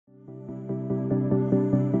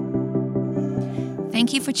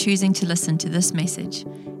Thank you for choosing to listen to this message.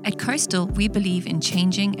 At Coastal, we believe in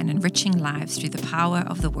changing and enriching lives through the power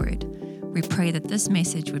of the Word. We pray that this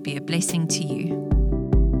message would be a blessing to you.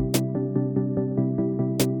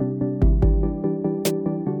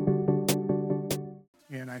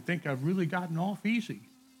 And I think I've really gotten off easy.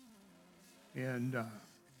 And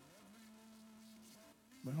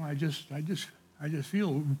well, I just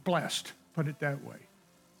feel blessed, put it that way.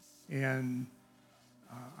 And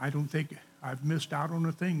I don't think I've missed out on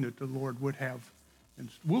a thing that the Lord would have. And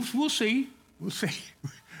we'll see. We'll see.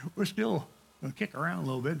 We're still going to kick around a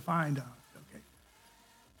little bit and find out.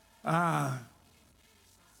 Okay.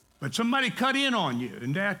 But somebody cut in on you,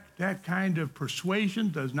 and that kind of persuasion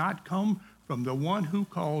does not come from the one who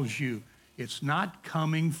calls you. It's not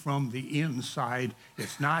coming from the inside.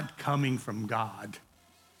 It's not coming from God.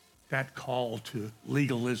 That call to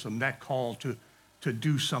legalism, that call to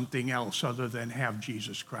do something else other than have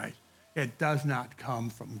Jesus Christ. It does not come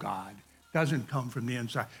from God. It doesn't come from the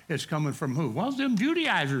inside. It's coming from who? Well, them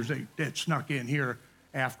Judaizers that snuck in here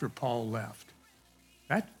after Paul left.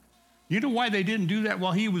 You know why they didn't do that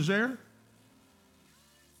while he was there?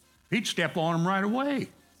 He'd step on them right away.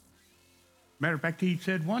 Matter of fact, he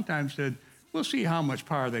said one time, we'll see how much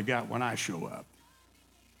power they got when I show up.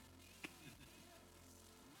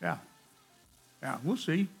 Yeah, we'll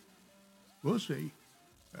see. We'll see.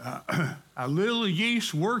 A little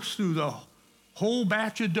yeast works through the whole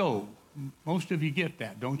batch of dough. Most of you get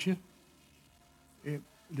that, don't you?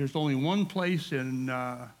 There's only one place in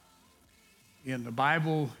the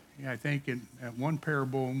Bible, I think, in one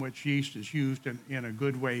parable in which yeast is used in a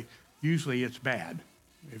good way. Usually it's bad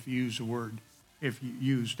if you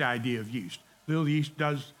use the idea of yeast. Little yeast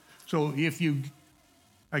does. So if you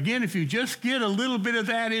just get a little bit of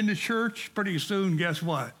that in the church, pretty soon, guess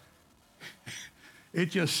what? It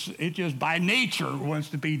just by nature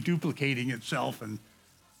wants to be duplicating itself and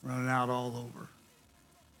running out all over.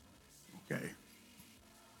 Okay.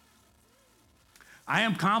 I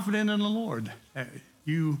am confident in the Lord that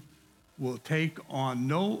you will take on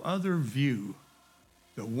no other view.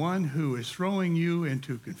 The one who is throwing you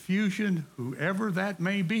into confusion, whoever that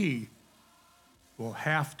may be, will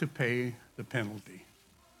have to pay the penalty.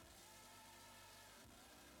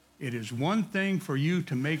 It is one thing for you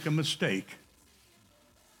to make a mistake.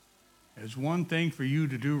 It's one thing for you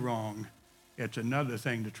to do wrong. It's another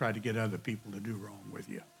thing to try to get other people to do wrong with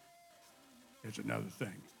you. It's another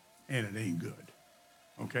thing. And it ain't good.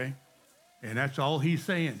 Okay? And that's all he's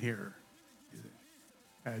saying here.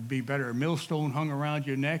 It'd be better a millstone hung around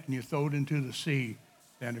your neck and you throw it into the sea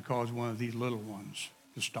than to cause one of these little ones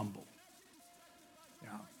to stumble.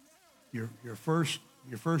 Yeah. Your first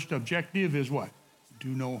objective is what? Do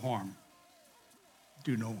no harm.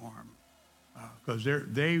 Do no harm. Because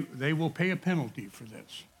they will pay a penalty for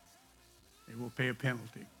this. They will pay a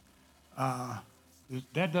penalty.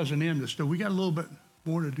 That doesn't end the story. We got a little bit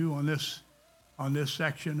more to do on this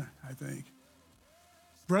section, I think.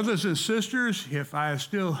 Brothers and sisters, if I am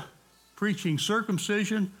still preaching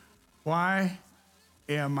circumcision, why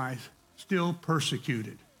am I still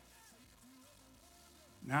persecuted?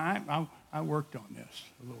 Now, I worked on this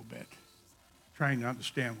a little bit, trying to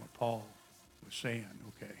understand what Paul was saying,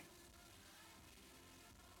 okay.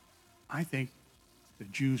 I think the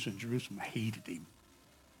Jews in Jerusalem hated him.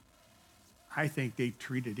 I think they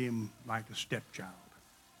treated him like a stepchild.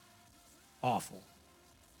 Awful.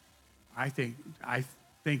 I think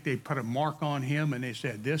they put a mark on him and they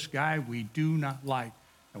said, this guy we do not like.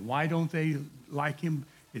 And why don't they like him?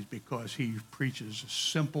 Is because he preaches the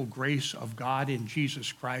simple grace of God in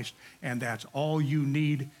Jesus Christ, and that's all you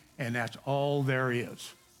need, and that's all there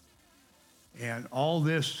is. And all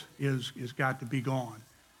this is got to be gone.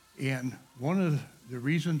 And one of the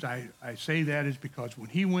reasons I say that is because when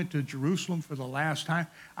he went to Jerusalem for the last time,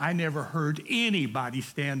 I never heard anybody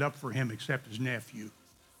stand up for him except his nephew.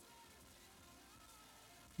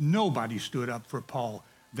 Nobody stood up for Paul.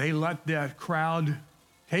 They let that crowd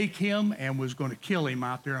take him and was going to kill him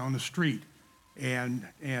out there on the street and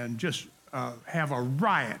just have a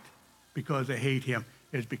riot because they hate him.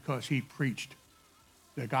 It's because he preached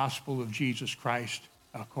the gospel of Jesus Christ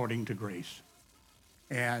according to grace.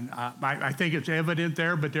 And I think it's evident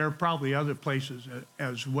there, but there are probably other places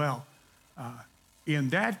as well. In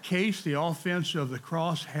that case, the offense of the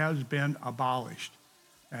cross has been abolished.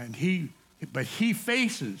 But he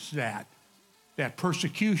faces that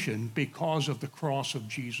persecution because of the cross of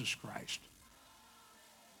Jesus Christ.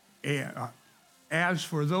 And, as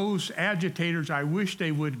for those agitators, I wish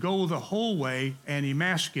they would go the whole way and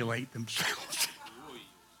emasculate themselves.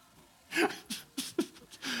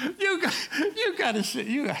 You got to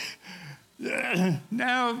see.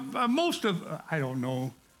 Now, most of, I don't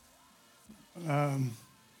know,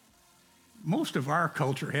 most of our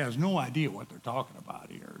culture has no idea what they're talking about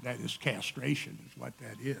here. That is castration is what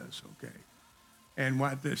that is, okay? And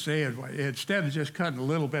what they say is, instead of just cutting a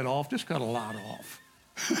little bit off, just cut a lot off.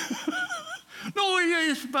 No,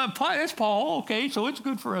 it's Paul, okay, so it's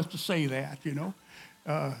good for us to say that, you know.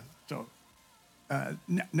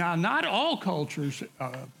 Now, not all cultures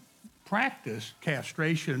practice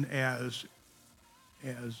castration as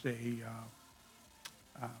a,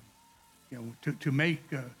 you know, to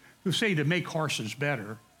make horses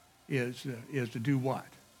better is to do what?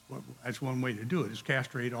 Well, that's one way to do it, is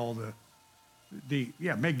castrate all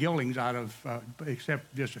make geldings out of,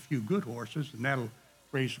 except just a few good horses, and that'll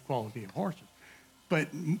raise the quality of horses. But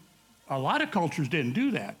a lot of cultures didn't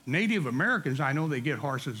do that. Native Americans, I know they get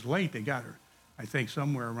horses late. They got, I think,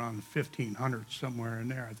 somewhere around 1500s, somewhere in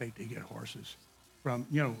there, I think they get horses from,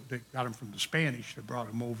 you know, they got them from the Spanish that brought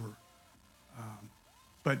them over.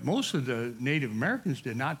 But most of the Native Americans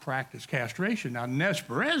did not practice castration. Now, Nez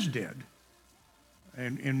Perez did,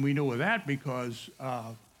 and we know of that because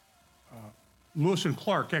Lewis and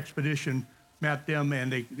Clark expedition met them,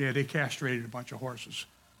 and they castrated a bunch of horses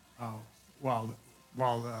while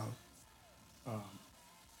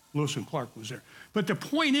Lewis and Clark was there. But the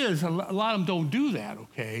point is, a lot of them don't do that,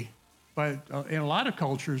 okay? But in a lot of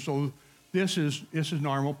cultures, so this is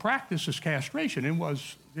normal practice, is castration. It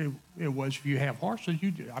was if you have horses,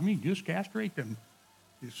 you just castrate them.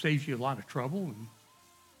 It saves you a lot of trouble. And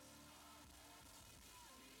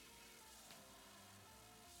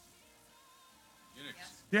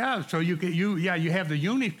yeah, so you have the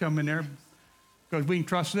eunuch come in there because we can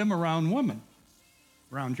trust them around women,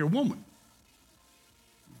 around your woman.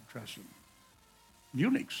 You can trust them.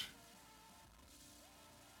 Eunuchs.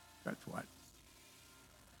 That's what.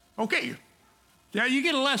 Okay. Yeah, you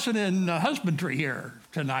get a lesson in husbandry here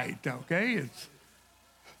tonight, okay?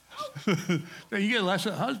 So you get a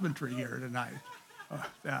lesson in husbandry here tonight.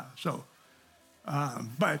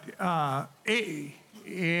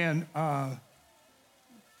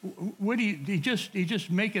 What he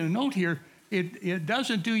just making a note here, it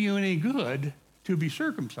doesn't do you any good to be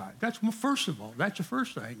circumcised. That's first of all, that's the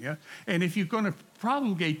first thing, yeah? And if you're going to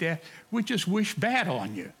promulgate that, we just wish bad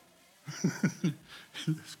on you.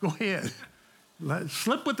 Let's go ahead.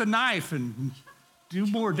 Slip with the knife and do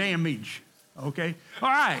more damage, okay? All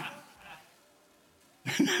right.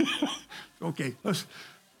 Okay,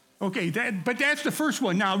 but that's the first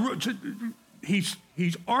one. Now, he's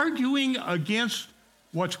arguing against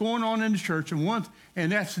what's going on in the church,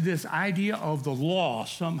 and that's this idea of the law.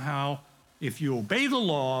 Somehow, if you obey the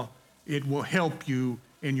law, it will help you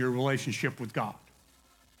in your relationship with God.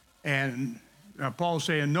 And Paul's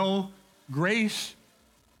saying, no, grace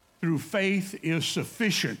through faith is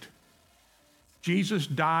sufficient. Jesus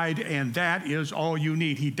died, and that is all you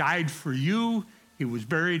need. He died for you. He was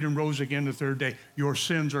buried and rose again the third day. Your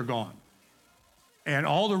sins are gone. And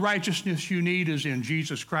all the righteousness you need is in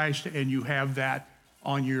Jesus Christ, and you have that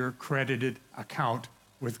on your credited account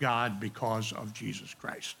with God because of Jesus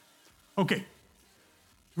Christ. Okay,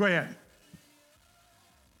 go ahead.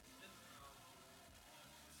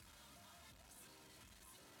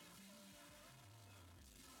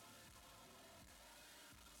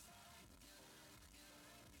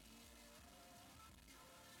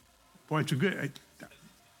 Boy, it's a good.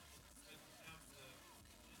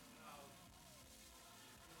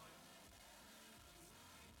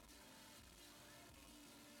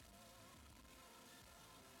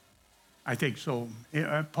 I think so.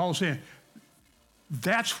 Paul's saying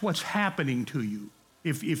that's what's happening to you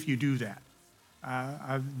if you do that.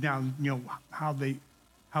 Now, you know how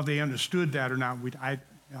they understood that or not. I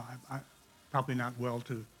probably not well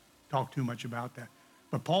to talk too much about that.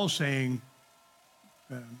 But Paul's saying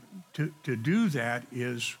to do that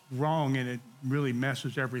is wrong, and it really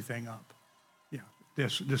messes everything up. Yeah,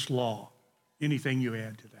 this law, anything you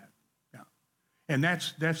add to that. Yeah, and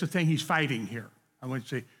that's the thing he's fighting here. I would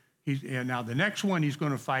say and now the next one he's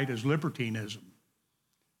going to fight is libertinism.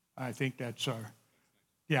 I think that's our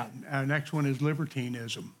next one is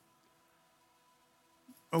libertinism.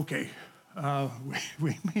 Okay,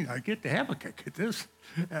 we may not get to have a kick at this.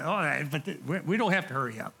 All right, but we don't have to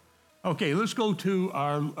hurry up. Okay, let's go to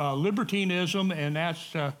our libertinism, and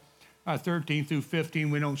that's 13 through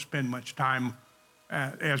 15. We don't spend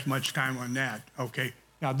as much time on that. Okay,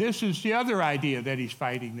 now this is the other idea that he's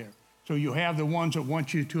fighting there. So you have the ones that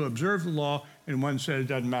want you to observe the law, and one says it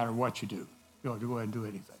doesn't matter what you do. You go ahead and do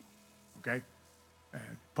anything. Okay?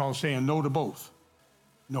 And Paul's saying no to both.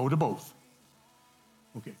 No to both.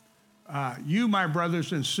 Okay. You, my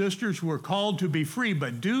brothers and sisters, were called to be free,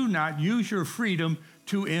 but do not use your freedom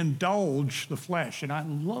to indulge the flesh. And I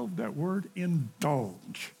love that word,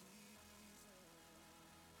 indulge.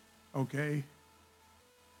 Okay?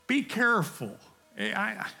 Be careful.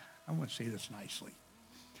 I want to say this nicely.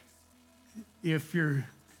 If you're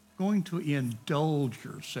going to indulge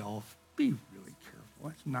yourself, be really careful.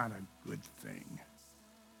 That's not a good thing.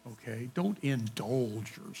 Okay? Don't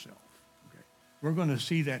indulge yourself. Okay? We're going to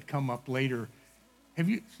see that come up later. Have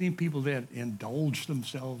you seen people that indulge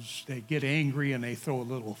themselves? They get angry and they throw a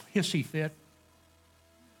little hissy fit.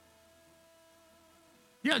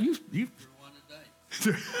 Yeah, you one a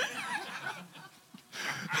day.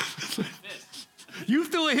 You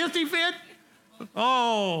threw a hissy fit?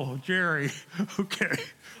 Oh, Jerry. Okay,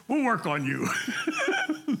 we'll work on you.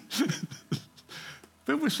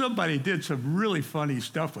 There was somebody did some really funny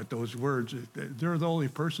stuff with those words. They're the only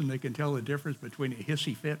person that can tell the difference between a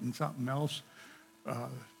hissy fit and something else.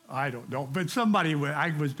 I don't know, but somebody,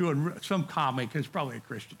 I was doing some comic, it's probably a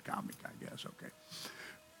Christian comic, I guess, okay.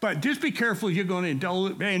 But just be careful, you're going to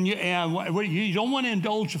indulge, and you don't want to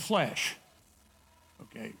indulge the flesh,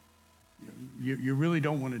 okay? You really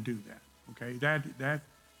don't want to do that, okay?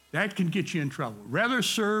 That can get you in trouble. Rather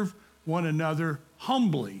serve one another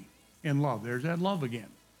humbly in love. There's that love again.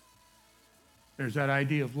 There's that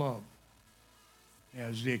idea of love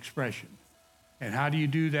as the expression. And how do you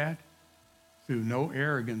do that? Through no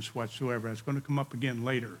arrogance whatsoever. That's going to come up again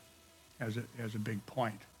later as a big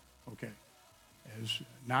point, okay? As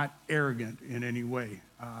not arrogant in any way,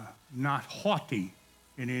 not haughty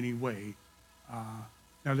in any way.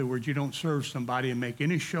 In other words, you don't serve somebody and make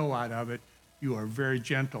any show out of it. You are very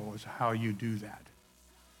gentle as how you do that.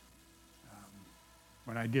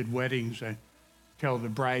 When I did weddings, I tell the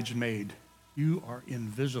bridesmaid, you are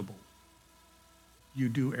invisible. You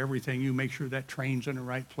do everything. You make sure that train's in the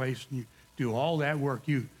right place. And you do all that work.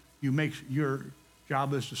 You make your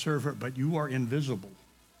job is to serve her, but you are invisible.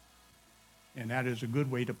 And that is a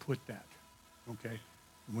good way to put that, okay?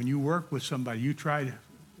 When you work with somebody, you try to,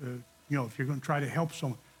 if you're going to try to help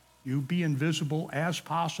someone, you be invisible as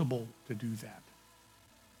possible to do that.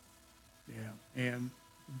 Yeah, and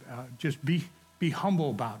just be humble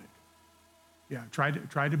about it. Yeah, try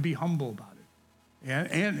to be humble about it,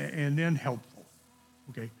 and then helpful,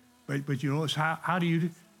 okay? But you notice how do you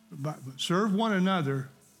serve one another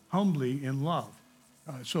humbly in love?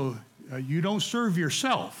 So you don't serve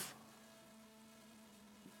yourself.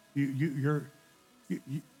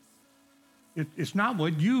 It's not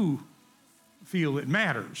what you feel that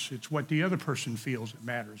matters. It's what the other person feels that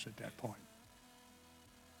matters at that point.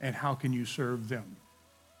 And how can you serve them?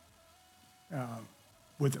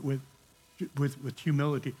 With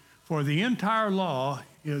humility. For the entire law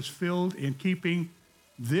is filled in keeping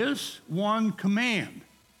this one command.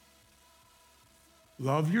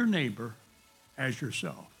 Love your neighbor as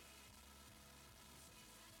yourself.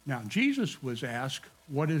 Now, Jesus was asked,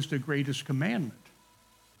 what is the greatest commandment?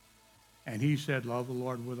 And he said, love the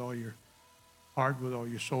Lord with all your heart, with all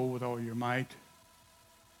your soul, with all your might.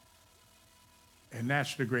 And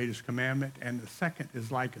that's the greatest commandment. And the second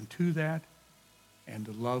is like unto that, and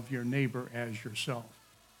to love your neighbor as yourself.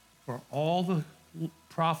 For all the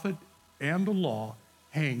prophet and the law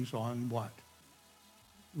hangs on what?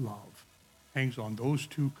 Love. Hangs on those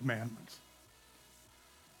two commandments.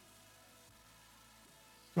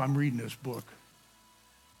 So I'm reading this book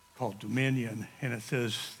called Dominion, and it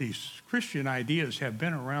says these Christian ideas have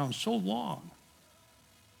been around so long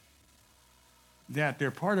that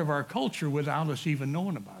they're part of our culture without us even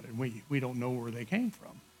knowing about it. We don't know where they came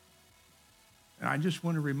from. And I just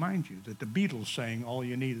want to remind you that the Beatles sang, all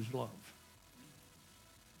you need is love.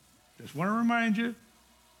 Just want to remind you.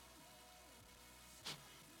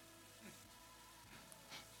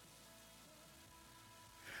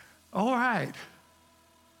 All right.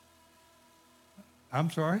 I'm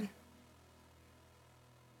sorry?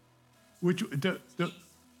 Which,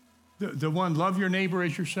 the one, love your neighbor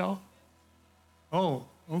as yourself? Oh,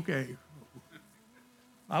 okay.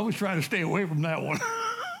 I was trying to stay away from that one.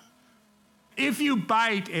 If you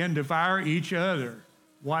bite and devour each other,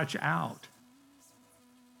 watch out,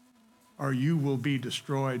 or you will be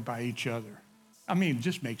destroyed by each other. I mean, it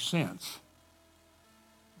just makes sense.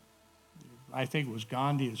 I think it was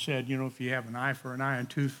Gandhi that said, if you have an eye for an eye and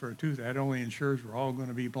tooth for a tooth, that only ensures we're all going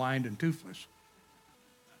to be blind and toothless.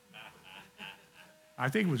 I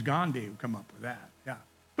think it was Gandhi who come up with that, yeah.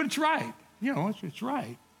 But it's right, it's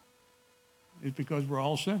right. It's because we're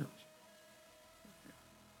all sinners.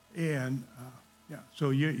 And, so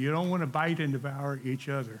you don't want to bite and devour each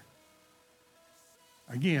other.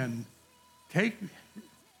 Again,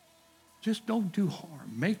 Just don't do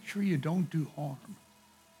harm. Make sure you don't do harm.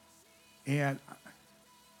 And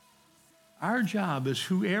our job is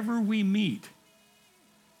whoever we meet,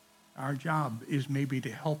 our job is maybe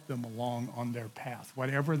to help them along on their path,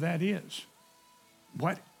 whatever that is.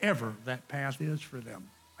 Whatever that path is for them.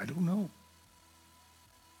 I don't know.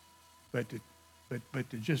 But to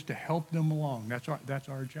just to help them along, that's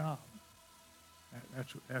our job.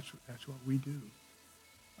 That's what we do.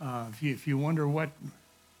 If you wonder what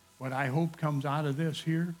I hope comes out of this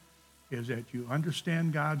here, is that you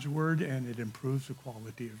understand God's word and it improves the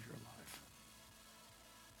quality of your life.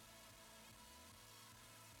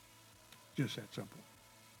 Just that simple.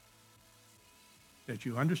 That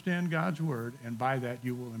you understand God's word, and by that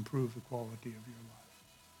you will improve the quality of your life.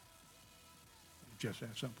 It's just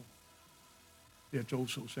that simple. It's oh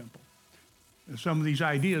so simple. And some of these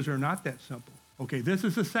ideas are not that simple. Okay, this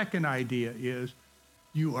is the second idea: is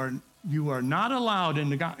you are not allowed in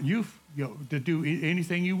the God to do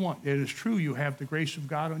anything you want. It is true you have the grace of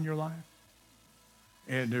God on your life,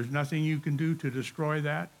 and there's nothing you can do to destroy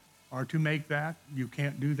that or to make that. You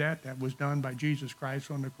can't do that. That was done by Jesus Christ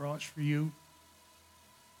on the cross for you.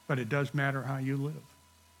 But it does matter how you live.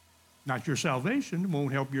 Not your salvation. It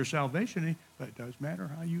won't help your salvation, but it does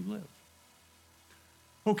matter how you live.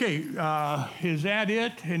 Okay, is that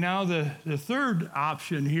it? And now the third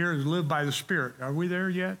option here is live by the Spirit. Are we there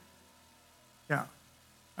yet? Yeah.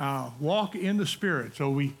 Walk in the Spirit. So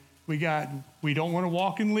we don't want to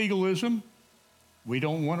walk in legalism. We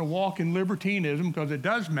don't want to walk in libertinism because it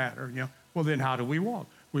does matter. Well, then how do we walk?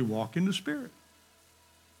 We walk in the Spirit.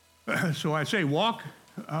 So I say walk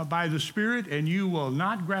by the Spirit, and you will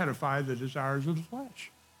not gratify the desires of the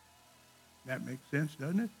flesh. That makes sense,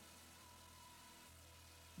 doesn't it?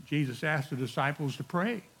 Jesus asked the disciples to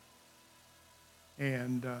pray,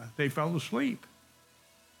 and they fell asleep.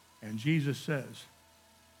 And Jesus says,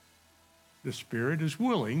 the spirit is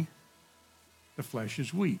willing, the flesh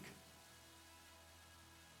is weak.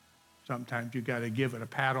 Sometimes you got to give it a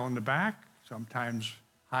pat on the back, sometimes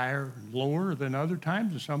higher and lower than other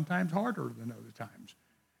times, and sometimes harder than other times.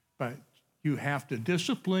 But you have to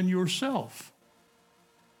discipline yourself.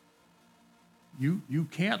 You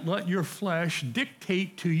can't let your flesh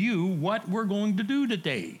dictate to you what we're going to do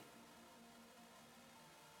today.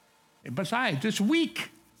 And besides, it's weak.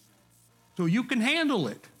 So you can handle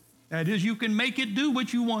it. That is, you can make it do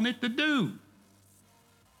what you want it to do.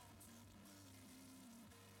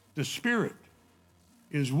 The spirit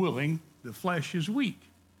is willing, the flesh is weak.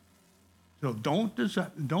 So don't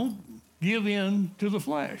give in to the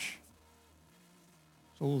flesh.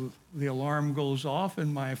 So the alarm goes off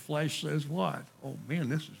and my flesh says what? Oh man,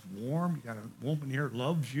 this is warm. You got a woman here that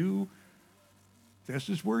loves you. This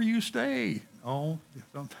is where you stay. Oh,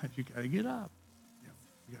 sometimes you got to get up.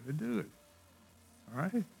 You got to do it. All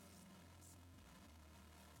right? You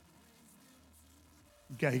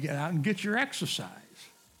got to get out and get your exercise.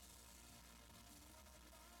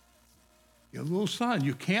 Your little son,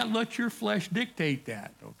 you can't let your flesh dictate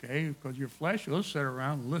that, okay? Because your flesh will sit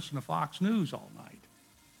around and listen to Fox News all night.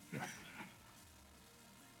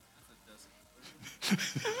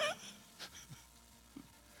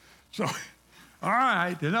 So, all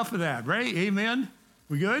right, enough of that, right? Amen?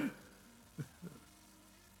 We good?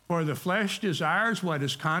 For the flesh desires what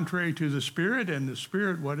is contrary to the spirit, and the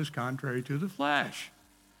spirit what is contrary to the flesh.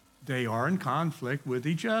 They are in conflict with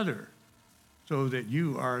each other, so that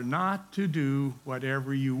you are not to do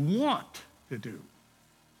whatever you want to do.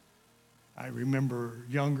 I remember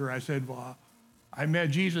younger, I said, well, I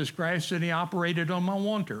met Jesus Christ and he operated on my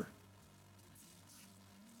wanter.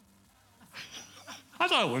 I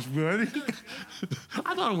thought it was good.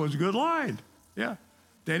 I thought it was a good line. Yeah.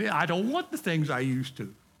 Then I don't want the things I used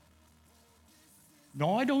to.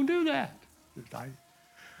 No, I don't do that.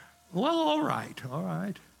 Well, all right.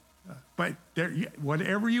 But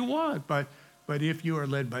whatever you want. But if you are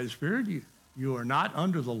led by the Spirit, you are not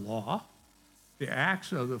under the law. The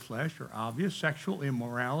acts of the flesh are obvious: sexual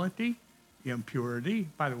immorality, impurity.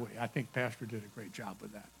 By the way, I think Pastor did a great job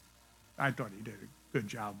with that. I thought he did a good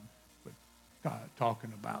job with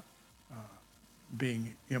talking about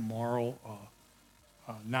being immoral,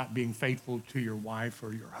 not being faithful to your wife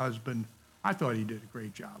or your husband. I thought he did a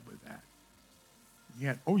great job with that.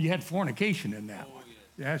 You had fornication in that one.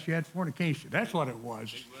 Yes, you had fornication. That's what it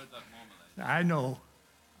was. I know.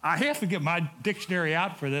 I have to get my dictionary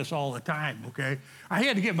out for this all the time, okay? I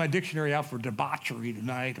had to get my dictionary out for debauchery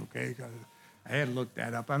tonight, okay? Because I had to look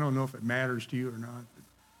that up. I don't know if it matters to you or not, but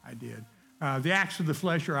I did. The acts of the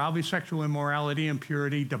flesh are obvious: sexual immorality,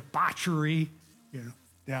 impurity, debauchery.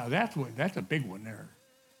 Now that's a big one there.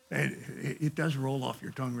 It does roll off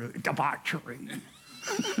your tongue, really. Debauchery.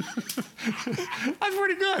 That's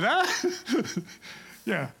pretty good, huh?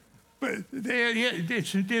 Yeah. But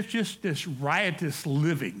it's just this riotous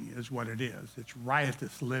living is what it is. It's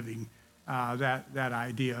riotous living, that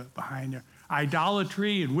idea behind there.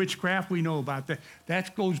 Idolatry and witchcraft, we know about that.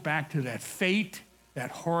 That goes back to that fate, that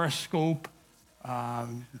horoscope,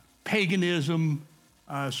 paganism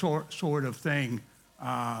sort of thing.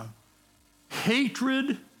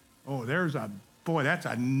 Hatred, that's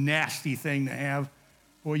a nasty thing to have.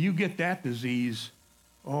 Boy, you get that disease,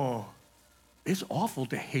 it's awful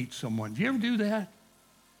to hate someone. Do you ever do that?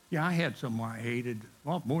 Yeah, I had someone I hated.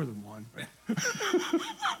 Well, more than one.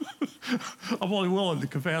 I'm only willing to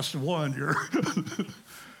confess to one here.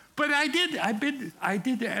 But I did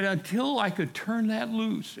that until I could turn that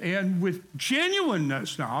loose. And with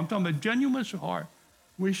genuineness now, I'm talking about genuineness of heart,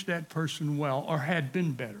 wish that person well or had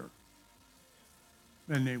been better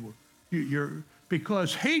than they were.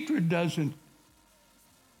 Because hatred doesn't,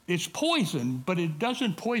 it's poison, but it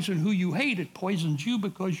doesn't poison who you hate. It poisons you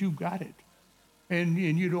because you got it. And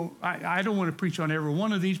you don't, I don't want to preach on every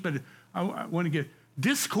one of these, but I want to get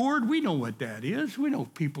discord. We know what that is. We know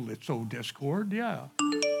people that sow discord. Yeah,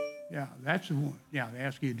 that's the one. Yeah, they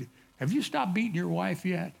ask you, have you stopped beating your wife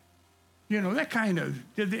yet? You know, that kind of,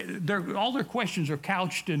 all their questions are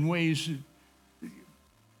couched in ways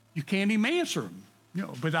you can't even answer them,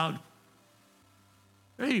 without,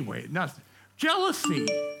 anyway, nothing. Jealousy.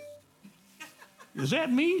 Is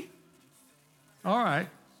that me? All right,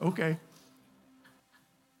 okay.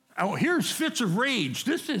 Oh, here's fits of rage.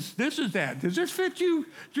 This is that. Does this fit you,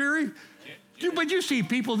 Jerry? But you see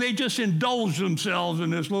people, they just indulge themselves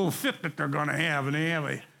in this little fit that they're going to have,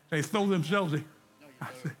 and they throw themselves. I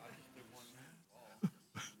just do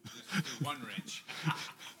one wrench.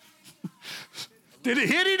 Did it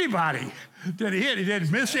hit anybody? Did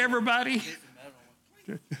it miss everybody?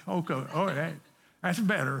 Okay, all right. That's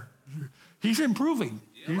better. He's improving.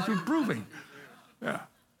 He's improving. Yeah.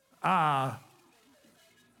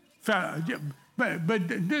 But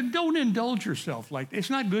don't indulge yourself like that. It's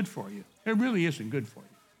not good for you. It really isn't good for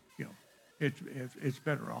you. It's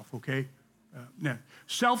better off. Okay. Now,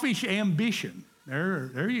 selfish ambition.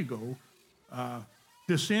 There you go.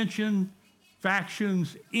 Dissension,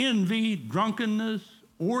 factions, envy, drunkenness,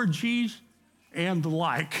 orgies, and the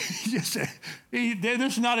like. This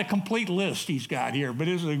is not a complete list he's got here, but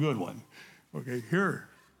this is a good one. Okay, here.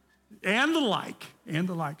 And the like.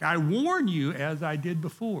 I warn you, as I did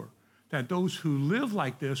before, that those who live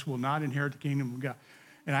like this will not inherit the kingdom of God.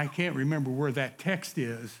 And I can't remember where that text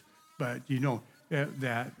is, but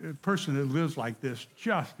that person that lives like this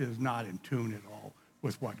just is not in tune at all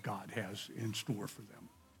with what God has in store for them.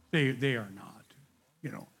 They are not.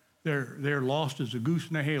 They're lost as a goose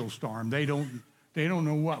in a hailstorm. They don't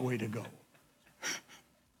know what way to go.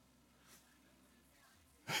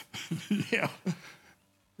 Yeah.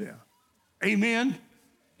 Amen.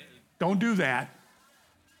 Don't do that.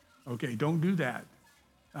 Okay, don't do that.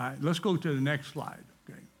 All right, let's go to the next slide.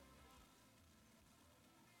 Okay.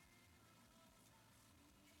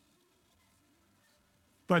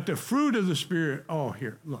 But the fruit of the Spirit,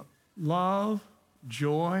 here, look. Love,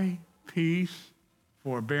 joy, peace,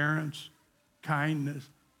 forbearance, kindness.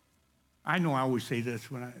 I know I always say this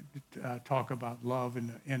when I talk about love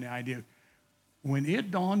and the idea. When it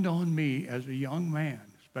dawned on me as a young man,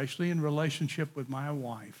 especially in relationship with my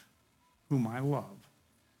wife, whom I love,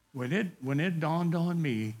 when it dawned on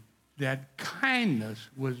me that kindness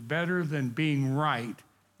was better than being right,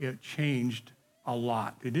 it changed a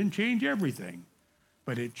lot. It didn't change everything,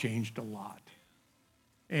 but it changed a lot.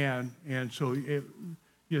 And so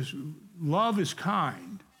love is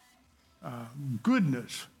kind,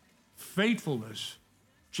 goodness, faithfulness,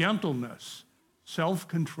 gentleness,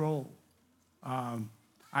 self-control.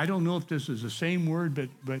 I don't know if this is the same word,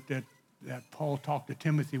 but that Paul talked to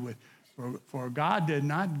Timothy with. For God did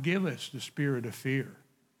not give us the spirit of fear,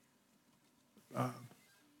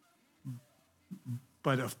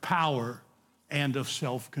 but of power and of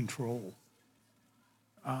self-control.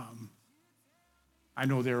 I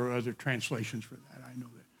know there are other translations for that. I know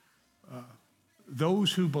that.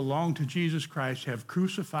 Those who belong to Jesus Christ have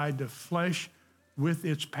crucified the flesh with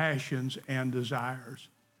its passions and desires.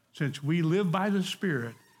 Since we live by the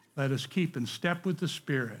Spirit, let us keep in step with the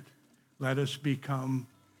Spirit. Let us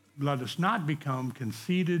not become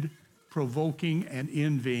conceited, provoking, and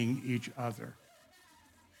envying each other.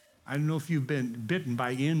 I don't know if you've been bitten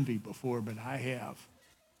by envy before, but I have.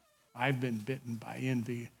 I've been bitten by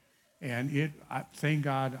envy. And thank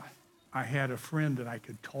God I had a friend that I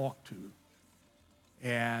could talk to.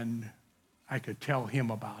 And I could tell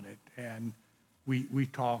him about it. And we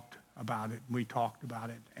talked about it, and we talked about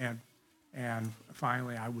it. And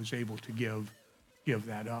finally, I was able to give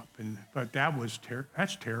that up. But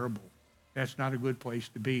that's terrible. That's not a good place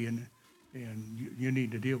to be, and you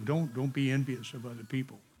need to deal. Don't be envious of other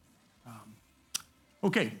people.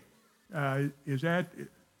 Okay, is that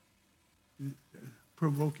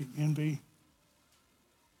provoking envy?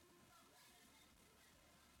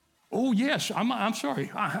 Oh yes, I'm sorry.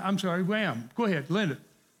 I'm sorry, Wham. Go ahead, Linda.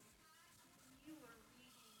 You were reading,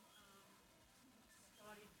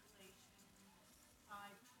 starting Galatians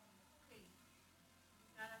 5:23. You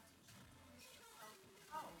got up to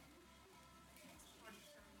yourself.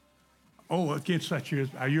 Oh, against such as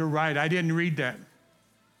you're right. I didn't read that.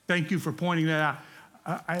 Thank you for pointing that out.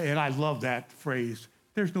 And I love that phrase.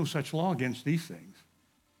 There's no such law against these things.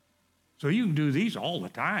 So you can do these all the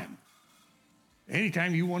time.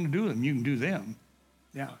 Anytime you want to do them, you can do them.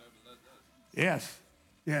 Yeah. Yes.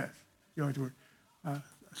 Yes.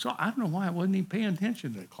 So I don't know why I wasn't even paying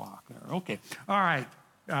attention to the clock there. Okay. All right.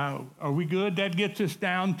 Are we good? That gets us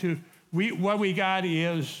down to what we got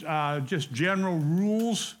is just general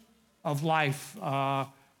rules of life,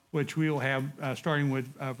 which we'll have starting with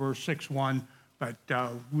verse 6:1. But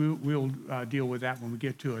we'll deal with that when we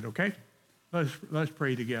get to it, okay? Let's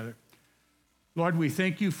pray together. Lord, we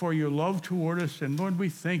thank you for your love toward us, and Lord, we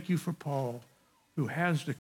thank you for Paul, who has the